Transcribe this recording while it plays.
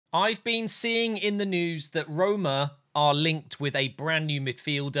I've been seeing in the news that Roma are linked with a brand new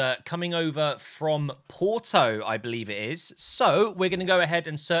midfielder coming over from Porto, I believe it is. So we're going to go ahead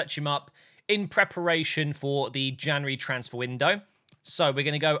and search him up in preparation for the January transfer window. So we're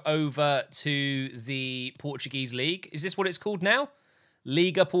going to go over to the Portuguese league. Is this what it's called now?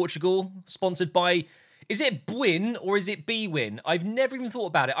 Liga Portugal, sponsored by... Is it Bwin or is it Bwin? I've never even thought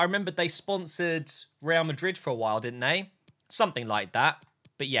about it. I remember they sponsored Real Madrid for a while, didn't they? Something like that.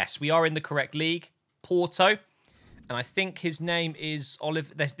 But yes, we are in the correct league, Porto. And I think his name is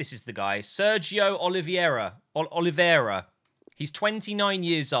This is the guy, Sergio Oliveira. He's 29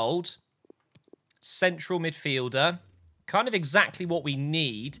 years old. Central midfielder. Kind of exactly what we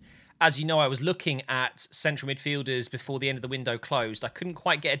need. As you know, I was looking at central midfielders before the end of the window closed. I couldn't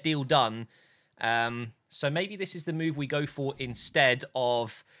quite get a deal done. So maybe this is the move we go for instead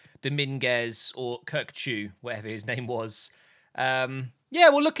of Dominguez or Kirkchu, whatever his name was. Yeah,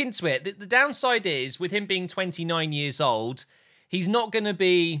 we'll look into it. The downside is, with him being 29 years old, he's not going to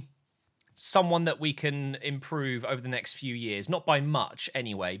be someone that we can improve over the next few years. Not by much,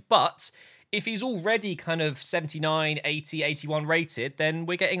 anyway. But if he's already kind of 79, 80, 81 rated, then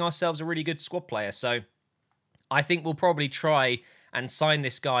we're getting ourselves a really good squad player. So I think we'll probably try and sign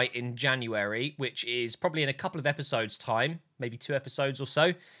this guy in January, which is probably in a couple of episodes' time, maybe 2 episodes or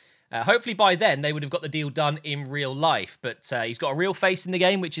so. Hopefully by then they would have got the deal done in real life, but he's got a real face in the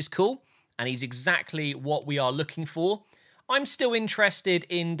game, which is cool, and he's exactly what we are looking for. I'm still interested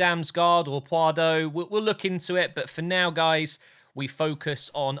in Damsgaard or Pardo. We'll look into it, but for now, guys, we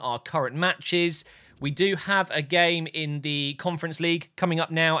focus on our current matches. We do have a game in the Conference League coming up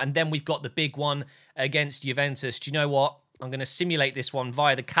now, and then we've got the big one against Juventus. Do you know what? I'm going to simulate this one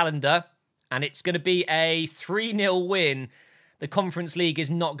via the calendar, and it's going to be a 3-0 win. The Conference League is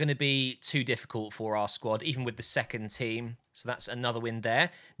not going to be too difficult for our squad, even with the second team. So that's another win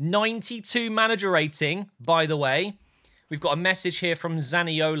there. 92 manager rating, by the way. We've got a message here from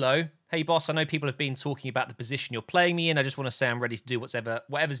Zaniolo. Hey, boss, I know people have been talking about the position you're playing me in. I just want to say I'm ready to do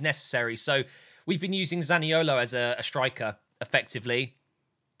whatever's necessary. So we've been using Zaniolo as a striker, effectively.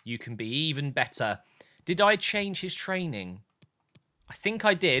 You can be even better. Did I change his training? I think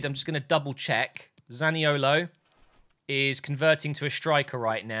I did. I'm just going to double check. Zaniolo is converting to a striker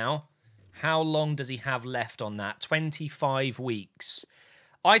right now. How long does he have left on that? 25 weeks.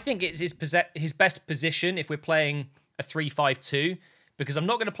 I think it's his best position if we're playing a 3-5-2, because I'm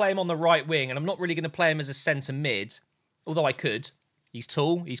not going to play him on the right wing, and I'm not really going to play him as a centre mid, although I could. He's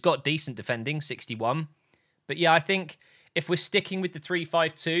tall. He's got decent defending, 61. But yeah, I think if we're sticking with the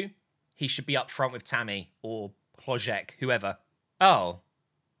 3-5-2, he should be up front with Tammy or Hlojek, whoever. Oh,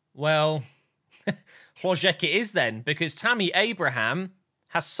 well, Hlojek it is then, because Tammy Abraham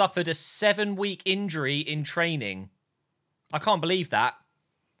has suffered a 7-week injury in training. I can't believe that.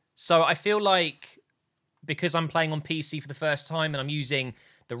 So I feel like because I'm playing on PC for the first time and I'm using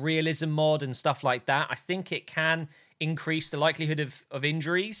the realism mod and stuff like that, I think it can increase the likelihood of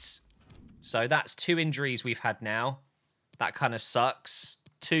injuries. So that's 2 injuries we've had now. That kind of sucks.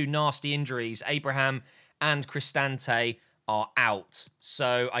 2 nasty injuries. Abraham and Cristante are out.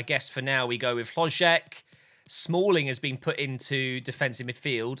 So I guess for now we go with Hlojek. Smalling has been put into defensive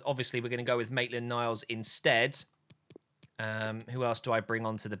midfield. Obviously, we're going to go with Maitland-Niles instead. Who else do I bring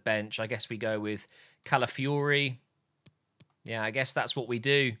onto the bench? I guess we go with Calafiori. Yeah, I guess that's what we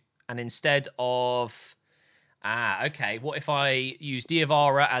do. And instead of... okay. What if I use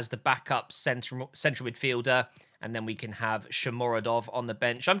Diawara as the backup central midfielder, and then we can have Shomurodov on the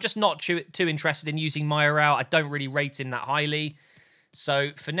bench? I'm just not too interested in using Mayoral. I don't really rate him that highly.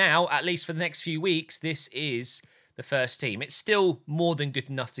 So for now, at least for the next few weeks, this is the first team. It's still more than good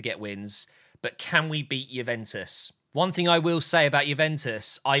enough to get wins, but can we beat Juventus? One thing I will say about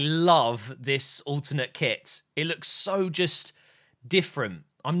Juventus, I love this alternate kit. It looks so just different.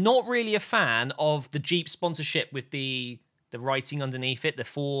 I'm not really a fan of the Jeep sponsorship with the writing underneath it, the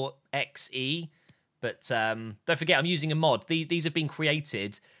 4XE. But don't forget, I'm using a mod. These have been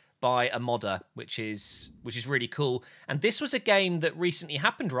created by a modder, which is really cool. And this was a game that recently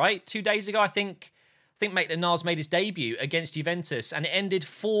happened, right? 2 days ago, I think Maitland-Niles made his debut against Juventus, and it ended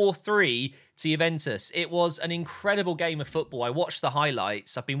 4-3 to Juventus. It was an incredible game of football. I watched the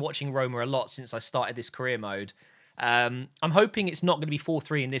highlights. I've been watching Roma a lot since I started this career mode. I'm hoping it's not going to be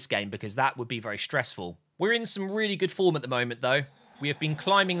 4-3 in this game, because that would be very stressful. We're in some really good form at the moment, though. We have been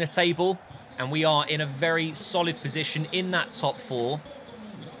climbing the table, and we are in a very solid position in that top 4.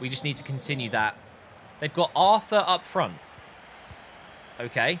 We just need to continue that. They've got Arthur up front.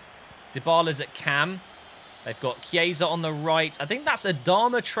 Okay. Dybala's at cam. They've got Chiesa on the right. I think that's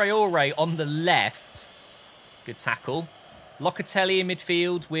Adama Traore on the left. Good tackle. Locatelli in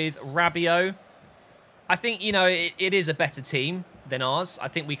midfield with Rabiot. I think, you know, it is a better team than ours. I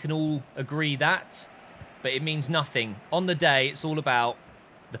think we can all agree that. But it means nothing. On the day, it's all about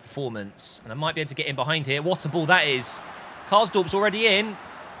the performance. And I might be able to get in behind here. What a ball that is. Karsdorp's already in.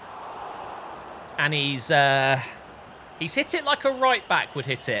 And he's hit it like a right back would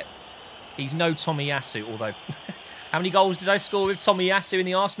hit it. He's no Tomiyasu, although... How many goals did I score with Tomiyasu in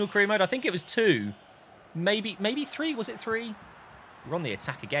the Arsenal career mode? I think it was 2. Maybe 3. Was it 3? We're on the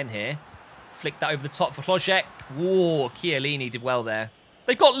attack again here. Flick that over the top for Hlojek. Whoa, Chiellini did well there.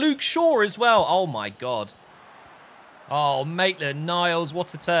 They've got Luke Shaw as well. Oh, my God. Oh, Maitland-Niles,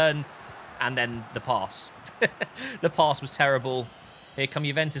 what a turn. And then the pass. The pass was terrible. Here come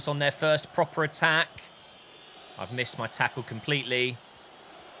Juventus on their first proper attack. I've missed my tackle completely.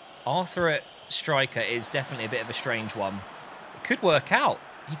 Arthur at striker is definitely a bit of a strange one. It could work out.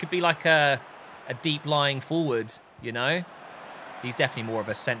 He could be like a deep lying forward, you know? He's definitely more of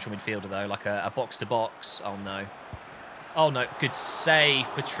a central midfielder, though, like a box-to-box. Oh, no. Oh, no. Good save,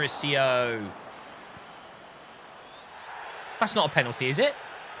 Patricio. That's not a penalty, is it?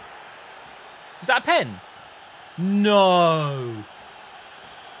 Is that a pen? No.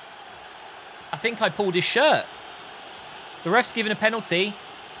 I think I pulled his shirt. The ref's given a penalty.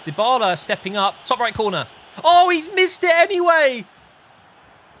 Dybala stepping up. Top right corner. Oh, he's missed it anyway.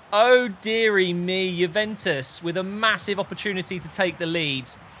 Oh, dearie me. Juventus with a massive opportunity to take the lead.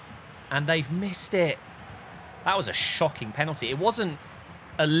 And they've missed it. That was a shocking penalty. It wasn't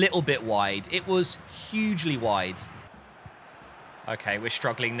a little bit wide. It was hugely wide. Okay, we're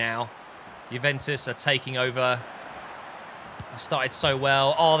struggling now. Juventus are taking over. I started so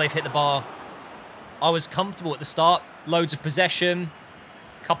well. Oh, they've hit the bar. I was comfortable at the start. Loads of possession.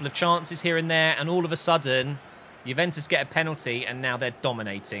 Couple of chances here and there. And all of a sudden, Juventus get a penalty and now they're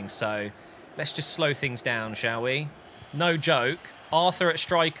dominating. So let's just slow things down, shall we? No joke. Arthur at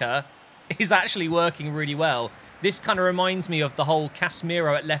striker is actually working really well. This kind of reminds me of the whole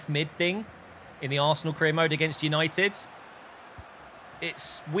Casemiro at left mid thing in the Arsenal career mode against United.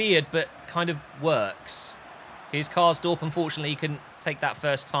 It's weird, but kind of works. Here's Karsdorp. Unfortunately, he couldn't take that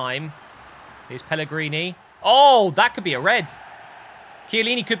first time. Here's Pellegrini. Oh, that could be a red.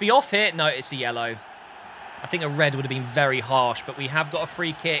 Chiellini could be off here. No, it's a yellow. I think a red would have been very harsh, but we have got a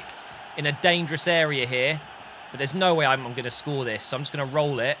free kick in a dangerous area here. But there's no way I'm going to score this, so I'm just going to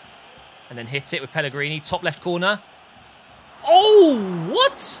roll it and then hit it with Pellegrini. Top left corner. Oh,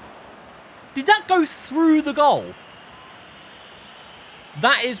 what? Did that go through the goal?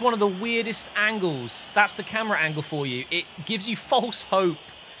 That is one of the weirdest angles. That's the camera angle for you. It gives you false hope.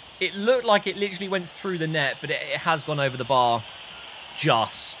 It looked like it literally went through the net, but it has gone over the bar.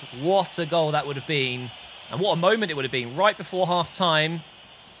 Just. What a goal that would have been. And what a moment it would have been right before half-time.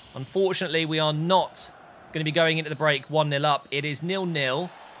 Unfortunately, we are not going to be going into the break 1-0 up. It is 0-0.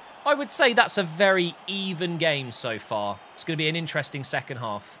 I would say that's a very even game so far. It's going to be an interesting second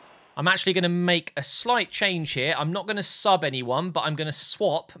half. I'm actually going to make a slight change here. I'm not going to sub anyone, but I'm going to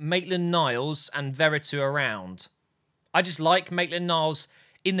swap Maitland-Niles and Veretout around. I just like Maitland-Niles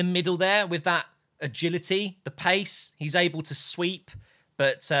in the middle there with that agility, the pace. He's able to sweep.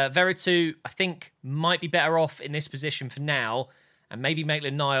 But Veretout, I think, might be better off in this position for now. And maybe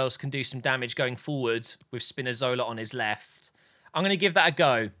Maitland-Niles can do some damage going forward with Spinazzola on his left. I'm going to give that a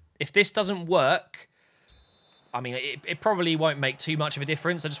go. If this doesn't work, I mean, it probably won't make too much of a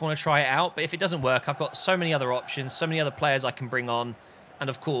difference. I just want to try it out. But if it doesn't work, I've got so many other options, so many other players I can bring on. And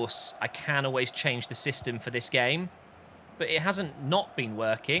of course, I can always change the system for this game. But it hasn't not been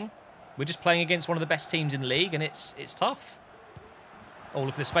working. We're just playing against one of the best teams in the league, and it's tough. Oh,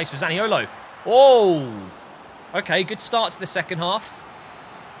 look at the space for Zaniolo. Oh! Okay, good start to the second half.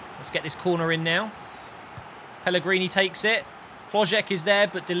 Let's get this corner in now. Pellegrini takes it. Hlojek is there,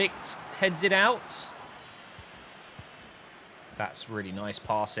 but De Ligt heads it out. That's really nice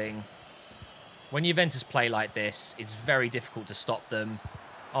passing. When Juventus play like this, it's very difficult to stop them.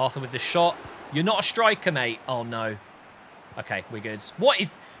 Arthur with the shot. You're not a striker, mate. Oh, no. Okay, we're good. What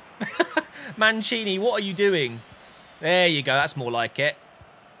is... Mancini, what are you doing? There you go. That's more like it.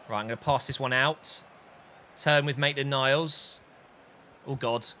 Right, I'm going to pass this one out. Turn with Maitland-Niles. Oh,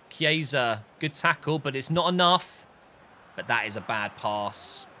 God. Chiesa. Good tackle, but it's not enough. But that is a bad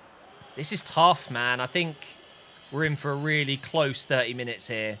pass. This is tough, man. I think we're in for a really close 30 minutes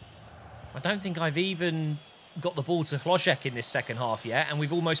here. I don't think I've even got the ball to Hlojek in this second half yet, and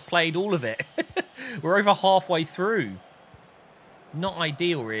we've almost played all of it. We're over halfway through. Not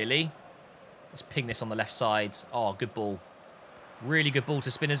ideal, really. Let's ping this on the left side. Oh, good ball. Really good ball to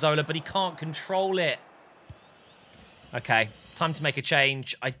Spinazzola, but he can't control it. Okay, time to make a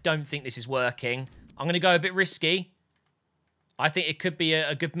change. I don't think this is working. I'm going to go a bit risky. I think it could be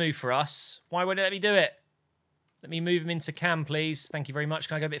a good move for us. Why won't it let me do it? Let me move him into cam, please. Thank you very much.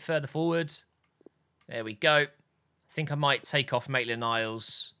 Can I go a bit further forward? There we go. I think I might take off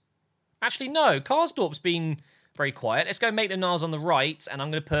Maitland-Niles. Actually, no. Karsdorp's been very quiet. Let's go Maitland-Niles on the right, and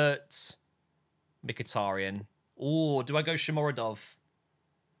I'm going to put Mkhitaryan. Oh, do I go Shomurodov?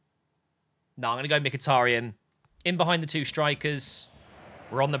 No, I'm going to go Mkhitaryan. In behind the two strikers.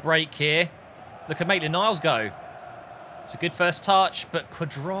 We're on the break here. Look at Maitland-Niles go. It's a good first touch, but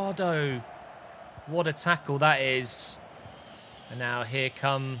Cuadrado. What a tackle that is. And now here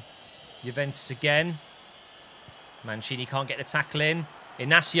come Juventus again. Mancini can't get the tackle in.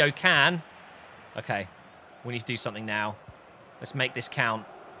 Inacio can. Okay, we need to do something now. Let's make this count.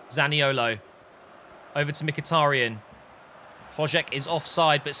 Zaniolo. Over to Mkhitaryan. Hložek is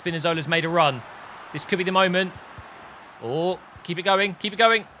offside, but Spinazzola's made a run. This could be the moment. Oh, keep it going. Keep it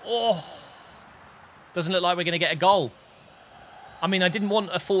going. Oh, doesn't look like we're going to get a goal. I mean, I didn't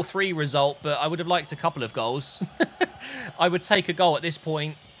want a 4-3 result, but I would have liked a couple of goals. I would take a goal at this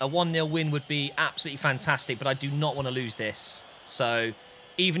point. A 1-0 win would be absolutely fantastic, but I do not want to lose this. So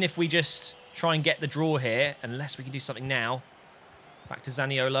even if we just try and get the draw here, unless we can do something now. Back to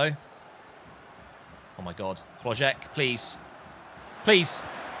Zaniolo. Oh, my God. Hložek, please. Please.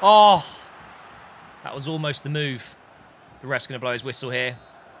 Oh, that was almost the move. The ref's going to blow his whistle here.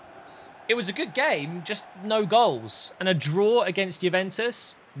 It was a good game, just no goals. And a draw against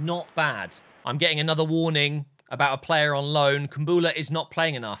Juventus, not bad. I'm getting another warning about a player on loan. Kumbula is not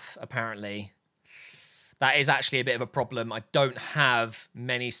playing enough, apparently. That is actually a bit of a problem. I don't have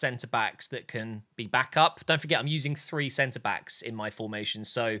many centre-backs that can be backup. Don't forget, I'm using 3 centre-backs in my formation.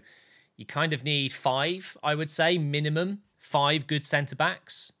 So you kind of need 5, I would say, minimum. 5 good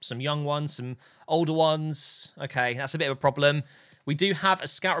centre-backs. Some young ones, some older ones. Okay, that's a bit of a problem. We do have a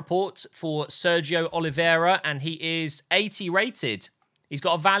scout report for Sergio Oliveira, and he is 80 rated. He's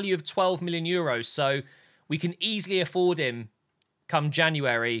got a value of 12 million euros, so we can easily afford him come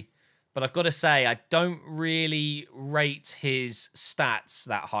January. But I've got to say, I don't really rate his stats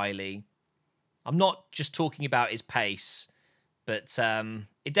that highly. I'm not just talking about his pace, but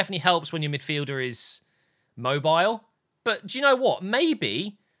it definitely helps when your midfielder is mobile. But do you know what?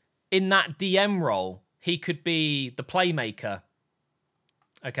 Maybe in that DM role, he could be the playmaker.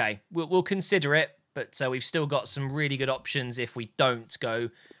 Okay, we'll consider it, but we've still got some really good options if we don't go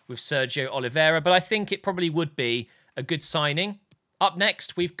with Sergio Oliveira. But I think it probably would be a good signing. Up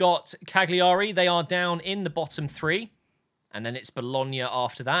next, we've got Cagliari. They are down in the bottom 3. And then it's Bologna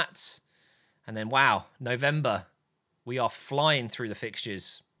after that. And then, wow, November. We are flying through the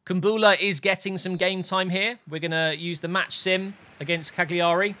fixtures. Kumbula is getting some game time here. We're going to use the match sim against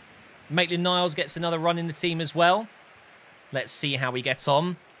Cagliari. Maitland-Niles gets another run in the team as well. Let's see how we get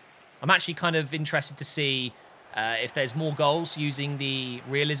on. I'm actually kind of interested to see if there's more goals using the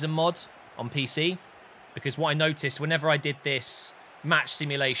realism mod on PC. Because what I noticed whenever I did this match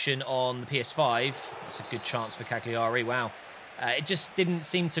simulation on the PS5, that's a good chance for Cagliari, wow. It just didn't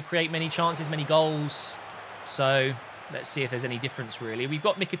seem to create many chances, many goals. So let's see if there's any difference, really. We've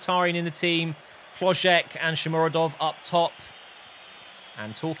got Mkhitaryan in the team, Hložek and Shomurodov up top.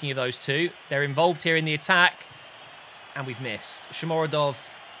 And talking of those two, they're involved here in the attack. And we've missed. Shomurodov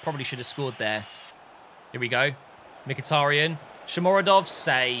probably should have scored there. Here we go. Mkhitaryan. Shomurodov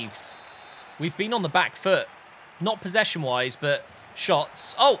saved. We've been on the back foot. Not possession-wise, but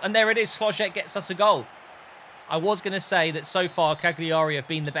shots. Oh, and there it is. Hložek gets us a goal. I was going to say that so far Cagliari have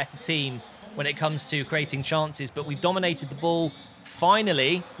been the better team when it comes to creating chances, but we've dominated the ball.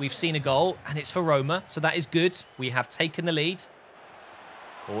 Finally, we've seen a goal, and it's for Roma, so that is good. We have taken the lead.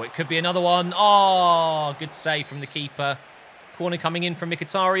 Oh, it could be another one. Oh, good save from the keeper. Corner coming in from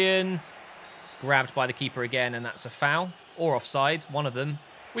Mkhitaryan. Grabbed by the keeper again, and that's a foul. Or offside, one of them.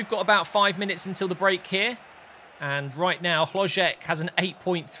 We've got about 5 minutes until the break here. And right now, Hložek has an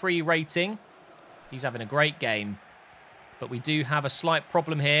 8.3 rating. He's having a great game. But we do have a slight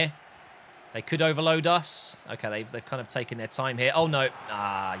problem here. They could overload us. Okay, they've kind of taken their time here. Oh, no.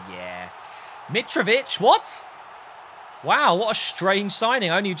 Ah, yeah. Mitrovic, what? Wow, what a strange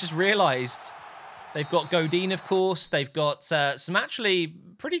signing. I only just realised. They've got Godin, of course. They've got some actually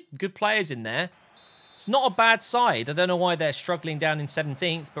pretty good players in there. It's not a bad side. I don't know why they're struggling down in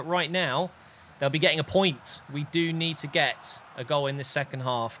 17th, but right now, they'll be getting a point. We do need to get a goal in this second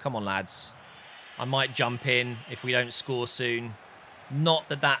half. Come on, lads. I might jump in if we don't score soon. Not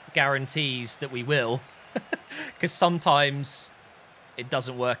that that guarantees that we will, because sometimes it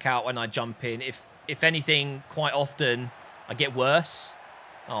doesn't work out when I jump in. If anything, quite often, I get worse.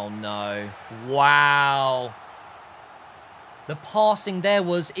 Oh, no. Wow. The passing there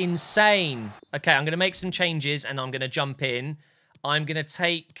was insane. Okay, I'm going to make some changes and I'm going to jump in. I'm going to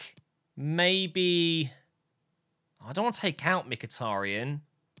take maybe... I don't want to take out Mkhitaryan.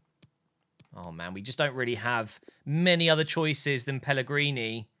 Oh, man, we just don't really have many other choices than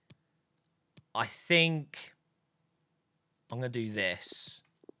Pellegrini. I think I'm going to do this.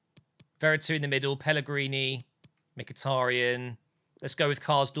 Veretout in the middle, Pellegrini, Mkhitaryan. Let's go with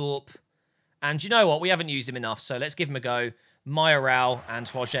Karsdorp. And you know what? We haven't used him enough, so let's give him a go. Mayoral and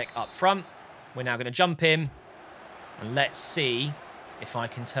Hložek up front. We're now going to jump in. And let's see if I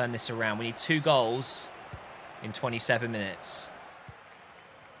can turn this around. We need 2 goals in 27 minutes.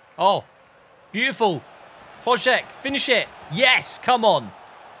 Oh, beautiful. Hložek, finish it. Yes, come on.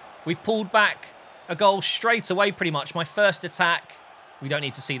 We've pulled back a goal straight away, pretty much. My first attack. We don't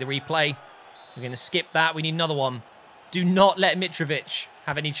need to see the replay. We're going to skip that. We need another one. Do not let Mitrovic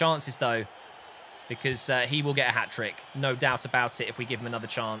have any chances, though, because he will get a hat-trick. No doubt about it if we give him another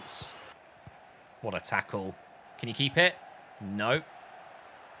chance. What a tackle. Can you keep it? No.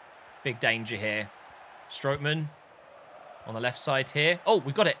 Big danger here. Strootman on the left side here. Oh,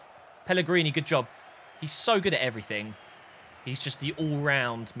 we've got it. Pellegrini, good job. He's so good at everything. He's just the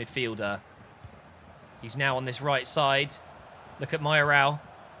all-round midfielder. He's now on this right side. Look at Mayoral.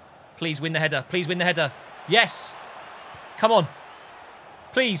 Please win the header. Please win the header. Yes. Come on.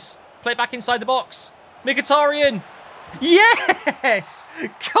 Please. Play it back inside the box. Mkhitaryan. Yes.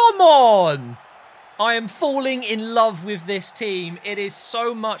 Come on. I am falling in love with this team. It is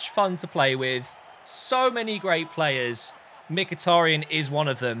so much fun to play with. So many great players. Mkhitaryan is one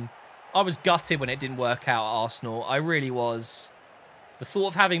of them. I was gutted when it didn't work out at Arsenal. I really was. The thought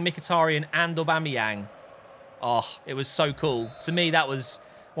of having Mkhitaryan and Aubameyang. Oh, it was so cool. To me, that was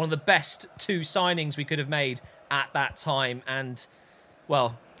one of the best 2 signings we could have made at that time. And,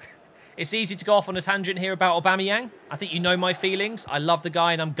 well, it's easy to go off on a tangent here about Aubameyang. I think you know my feelings. I love the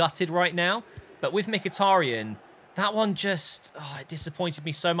guy and I'm gutted right now. But with Mkhitaryan, that one just, it disappointed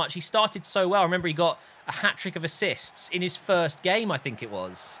me so much. He started so well. I remember he got a hat-trick of assists in his first game, I think it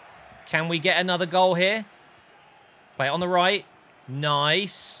was. Can we get another goal here? Play it on the right.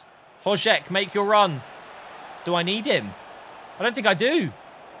 Nice. Hložek, make your run. Do I need him? I don't think I do.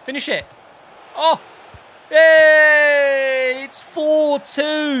 Finish it. Oh! Hey! It's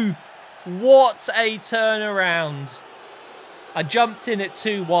 4-2. What a turnaround. I jumped in at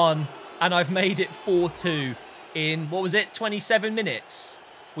 2-1 and I've made it 4-2 in, what was it, 27 minutes.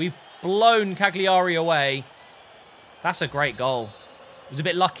 We've blown Cagliari away. That's a great goal. It was a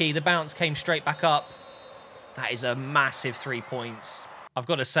bit lucky. The bounce came straight back up. That is a massive 3 points. I've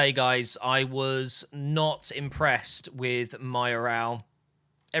got to say, guys, I was not impressed with Mayoral.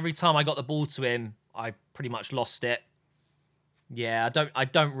 Every time I got the ball to him, I pretty much lost it. Yeah, I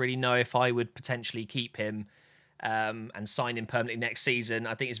don't really know if I would potentially keep him and sign him permanently next season.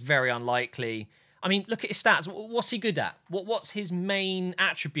 I think it's very unlikely. I mean, look at his stats. What's he good at? What's his main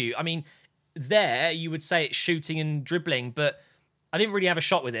attribute? I mean, there you would say it's shooting and dribbling, but I didn't really have a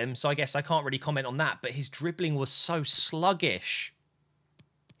shot with him, so I guess I can't really comment on that. But his dribbling was so sluggish.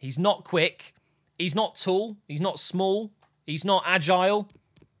 He's not quick. He's not tall. He's not small. He's not agile.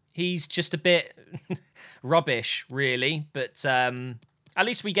 He's just a bit rubbish, really. But at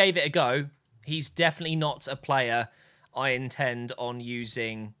least we gave it a go. He's definitely not a player I intend on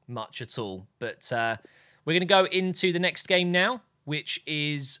using much at all. But we're going to go into the next game now, which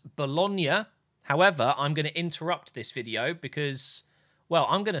is Bologna. However, I'm going to interrupt this video because, well,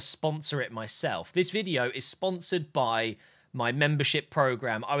 I'm going to sponsor it myself. This video is sponsored by my membership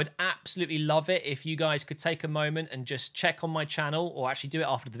program. I would absolutely love it if you guys could take a moment and just check on my channel, or actually do it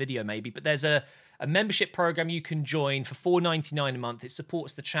after the video maybe. But there's a membership program you can join for $4.99 a month. It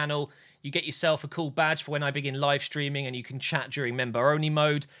supports the channel. You get yourself a cool badge for when I begin live streaming, and you can chat during member-only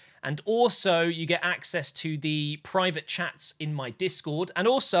mode. And also, you get access to the private chats in my Discord. And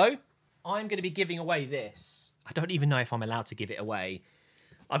also, I'm going to be giving away this. I don't even know if I'm allowed to give it away.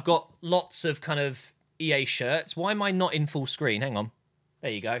 I've got lots of kind of EA shirts. Why am I not in full screen? Hang on. There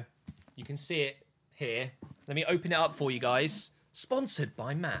you go. You can see it here. Let me open it up for you guys. Sponsored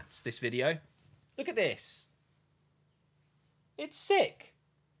by Matt, this video. Look at this. It's sick.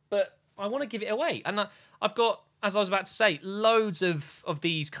 But I want to give it away. And I've got, as I was about to say, loads of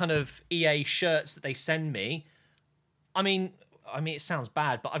these kind of EA shirts that they send me. I mean, it sounds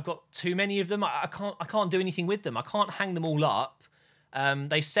bad, but I've got too many of them. I can't do anything with them. I can't hang them all up.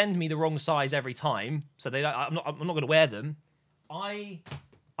 They send me the wrong size every time, so I'm not going to wear them. I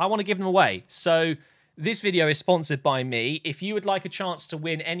want to give them away. So this video is sponsored by me. If you would like a chance to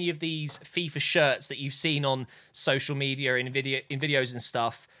win any of these FIFA shirts that you've seen on social media, in videos and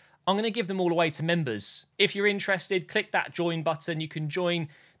stuff, I'm going to give them all away to members. If you're interested, click that join button. You can join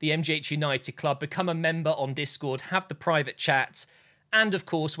the MGH United Club, become a member on Discord, have the private chat. And of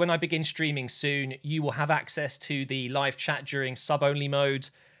course, when I begin streaming soon, you will have access to the live chat during sub-only mode.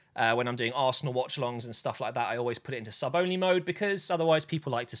 When I'm doing Arsenal watch-alongs and stuff like that, I always put it into sub-only mode because otherwise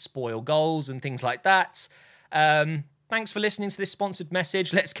people like to spoil goals and things like that. Thanks for listening to this sponsored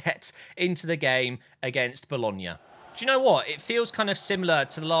message. Let's get into the game against Bologna. Do you know what? It feels kind of similar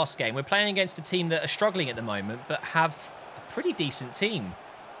to the last game. We're playing against a team that are struggling at the moment, but have a pretty decent team.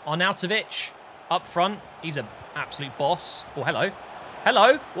 Arnautovic up front. He's an absolute boss. Oh, hello.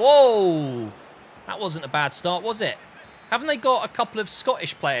 Hello. Whoa. That wasn't a bad start, was it? Haven't they got a couple of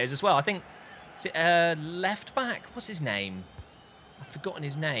Scottish players as well? I think, is it left back? What's his name? I've forgotten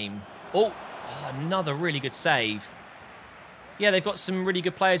his name. Oh, another really good save. Yeah, they've got some really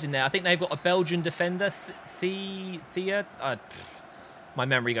good players in there. I think they've got a Belgian defender, Thea. My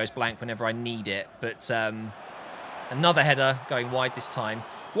memory goes blank whenever I need it. But another header going wide this time.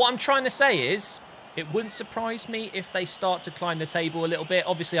 What I'm trying to say is, it wouldn't surprise me if they start to climb the table a little bit.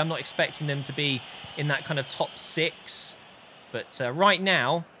 Obviously, I'm not expecting them to be in that kind of top 6. But right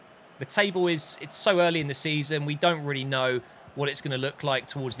now, the table it's so early in the season. We don't really know what it's going to look like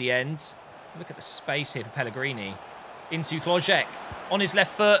towards the end. Look at the space here for Pellegrini. Into Klojek on his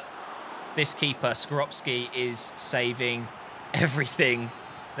left foot. This keeper, Skoropski, is saving everything.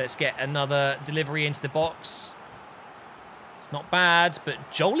 Let's get another delivery into the box. It's not bad, but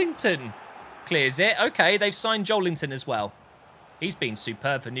Joelinton clears it. Okay, they've signed Joelinton as well. He's been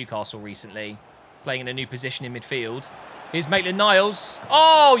superb for Newcastle recently, playing in a new position in midfield. Here's Maitland-Niles.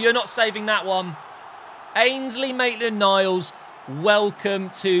 Oh, you're not saving that one. Ainsley Maitland-Niles, welcome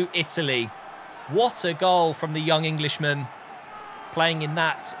to Italy. What a goal from the young Englishman, playing in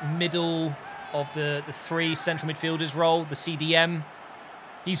that middle of the 3 central midfielders role, the CDM.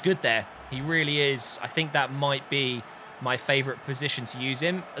 He's good there. He really is. I think that might be my favourite position to use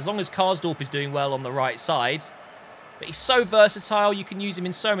him, as long as Karsdorp is doing well on the right side. But he's so versatile. You can use him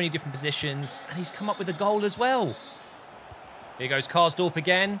in so many different positions, and he's come up with a goal as well. Here goes Karsdorp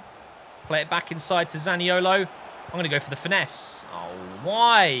again. Play it back inside to Zaniolo. I'm going to go for the finesse. Oh,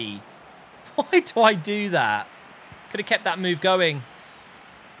 why? Why do I do that? Could have kept that move going.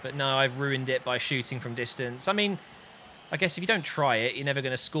 But no, I've ruined it by shooting from distance. I mean, I guess if you don't try it, you're never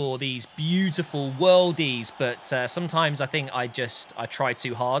going to score these beautiful worldies. But sometimes I think I try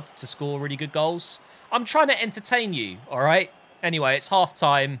too hard to score really good goals. I'm trying to entertain you, all right? Anyway, it's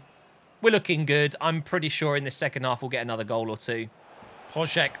half-time. We're looking good. I'm pretty sure in the second half we'll get another goal or two.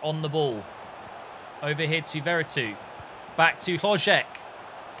 Klojek on the ball. Over here to Veretout. Back to Klojek.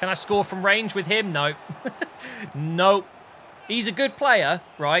 Can I score from range with him? No. No. He's a good player,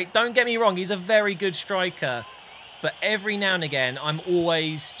 right? Don't get me wrong. He's a very good striker. But every now and again, I'm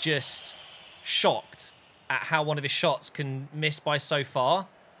always just shocked at how one of his shots can miss by so far.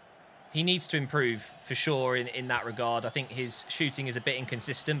 He needs to improve, for sure, in that regard. I think his shooting is a bit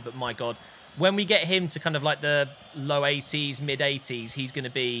inconsistent, but my God. When we get him to kind of like the low 80s, mid 80s, he's going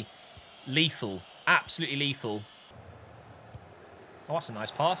to be lethal. Absolutely lethal. Oh, that's a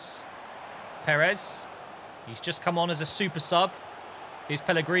nice pass. Perez. He's just come on as a super sub. Here's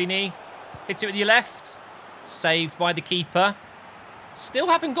Pellegrini. Hits it with your left. Saved by the keeper. Still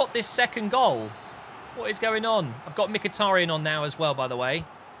haven't got this second goal. What is going on? I've got Mkhitaryan on now as well, by the way.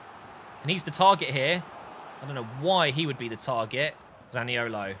 And he's the target here. I don't know why he would be the target.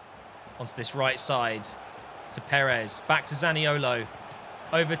 Zaniolo. Onto this right side. To Perez. Back to Zaniolo.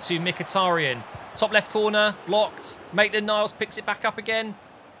 Over to Mkhitaryan. Top left corner, blocked. Maitland-Niles picks it back up again.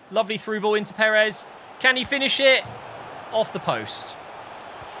 Lovely through ball into Perez. Can he finish it? Off the post.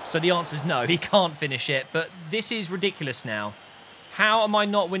 So the answer is no, he can't finish it. But this is ridiculous now. How am I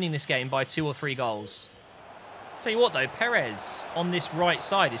not winning this game by 2 or 3 goals? Tell you what though, Perez on this right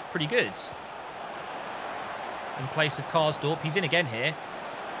side is pretty good. In place of Karsdorp, he's in again here.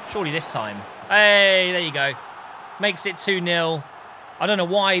 Surely this time. Hey, there you go. Makes it 2-0. I don't know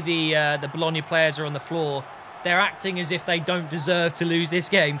why the Bologna players are on the floor. They're acting as if they don't deserve to lose this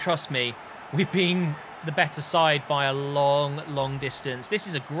game, trust me. We've been the better side by a long, long distance. This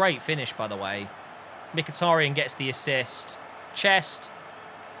is a great finish, by the way. Mkhitaryan gets the assist. Chest.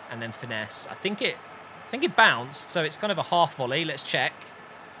 And then finesse. I think it bounced, so it's kind of a half volley. Let's check.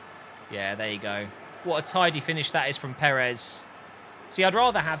 Yeah, there you go. What a tidy finish that is from Perez. See, I'd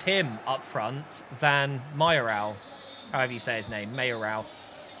rather have him up front than Mayoral. However you say his name, Mayoral.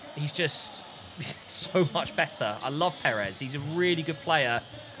 He's just so much better. I love Perez. He's a really good player.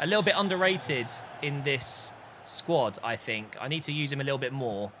 A little bit underrated in this squad, I think. I need to use him a little bit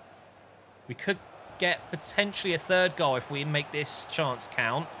more. We could get potentially a third goal if we make this chance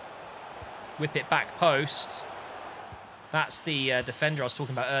count. whip it back post. That's the defender I was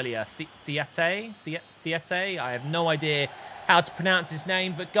talking about earlier, Theate. I have no idea how to pronounce his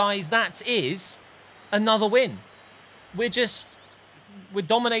name, but guys, that is another win. We're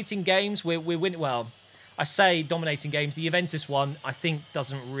dominating games. We're winning. Well, I say dominating games. The Juventus one, I think,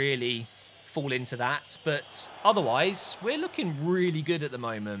 doesn't really fall into that, but otherwise, we're looking really good at the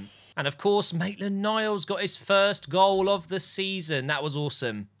moment. And of course, Maitland-Niles got his first goal of the season. That was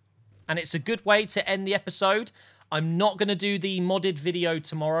awesome. And it's a good way to end the episode. I'm not going to do the modded video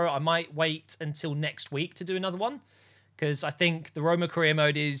tomorrow. I might wait until next week to do another one, because I think the Roma career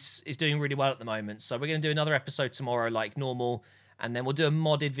mode is doing really well at the moment. So we're going to do another episode tomorrow like normal, and then we'll do a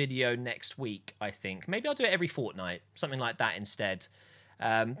modded video next week, I think. Maybe I'll do it every fortnight, something like that instead.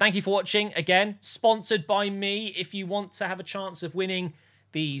 Thank you for watching. Again, sponsored by me. If you want to have a chance of winning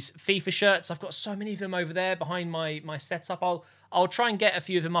these FIFA shirts, I've got so many of them over there behind my setup. I'll try and get a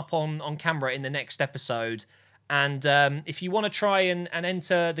few of them up on camera in the next episode. And if you want to try and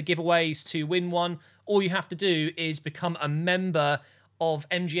enter the giveaways to win one, all you have to do is become a member of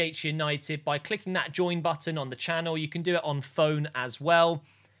MGH United by clicking that join button on the channel. You can do it on phone as well.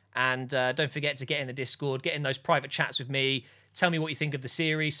 And don't forget to get in the Discord, get in those private chats with me. Tell me what you think of the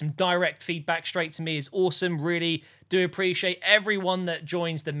series. Some direct feedback straight to me is awesome. Really do appreciate everyone that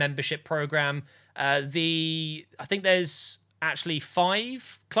joins the membership program. I think there's actually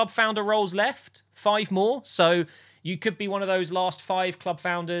 5 club founder roles left, 5 more. So you could be one of those last 5 club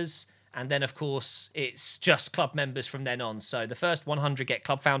founders. And then, of course, it's just club members from then on. So the first 100 get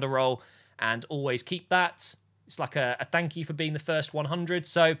club founder role, and always keep that. It's like a thank you for being the first 100.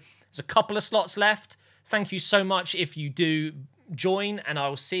 So there's a couple of slots left. Thank you so much if you do join, and I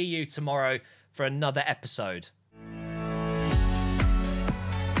will see you tomorrow for another episode.